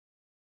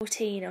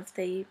14 of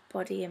the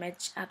Body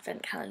Image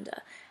Advent Calendar,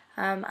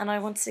 and I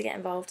wanted to get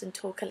involved and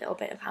talk a little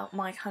bit about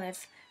my kind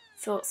of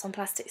thoughts on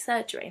plastic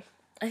surgery.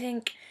 I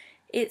think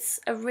it's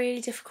a really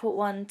difficult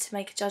one to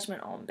make a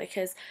judgment on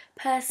because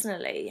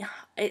personally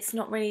it's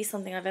not really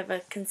something I've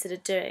ever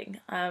considered doing.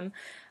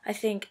 I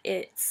think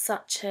it's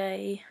such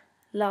a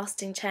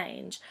lasting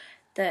change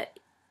that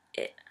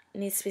it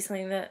needs to be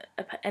something that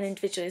an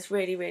individual is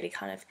really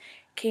kind of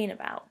keen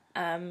about,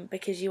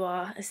 because you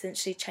are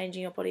essentially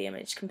changing your body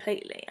image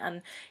completely.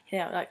 And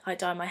like, I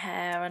dye my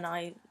hair and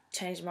I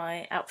change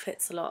my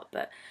outfits a lot,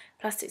 but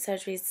plastic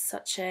surgery is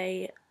such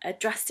a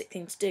drastic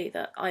thing to do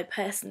that I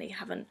personally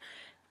haven't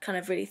kind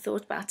of really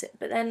thought about it.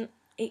 But then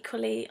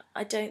equally,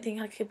 I don't think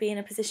I could be in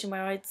a position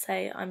where I'd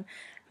say I'm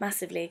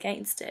massively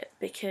against it,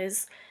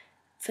 because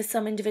for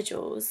some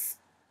individuals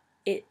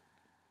it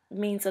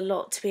means a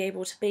lot to be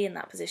able to be in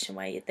that position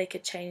where they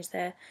could change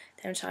their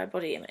entire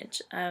body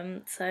image.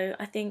 So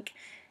I think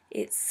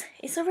it's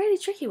a really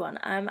tricky one,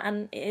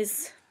 and it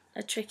is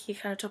a tricky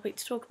kind of topic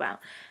to talk about.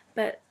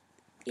 But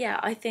yeah,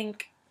 I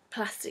think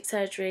plastic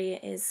surgery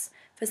is,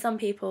 for some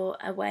people,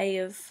 a way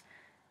of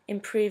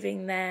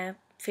improving their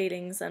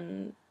feelings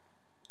and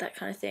that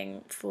kind of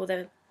thing for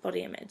their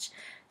body image.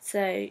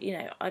 So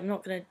I'm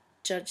not going to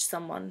judge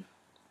someone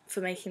for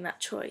making that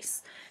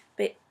choice,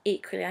 but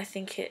equally I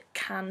think it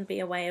can be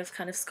a way of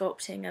kind of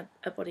sculpting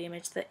a body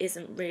image that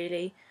isn't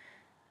really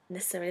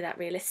necessarily that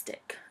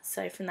realistic.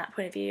 So from that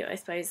point of view, I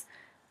suppose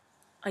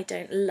I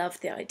don't love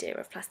the idea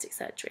of plastic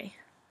surgery,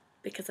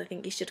 because I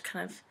think you should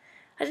kind of,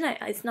 I don't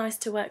know, it's nice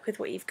to work with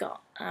what you've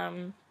got.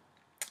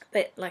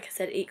 But like I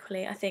said,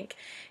 equally I think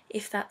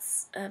if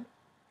that's an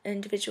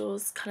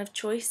individual's kind of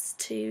choice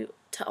to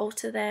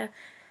alter their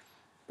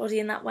body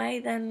in that way,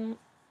 then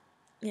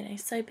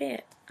so be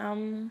it.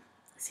 So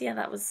yeah,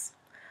 that was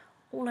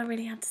all I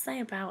really had to say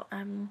about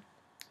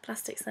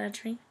plastic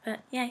surgery. But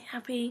yeah,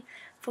 happy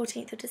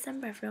 14th of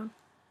December, everyone.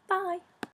 Bye.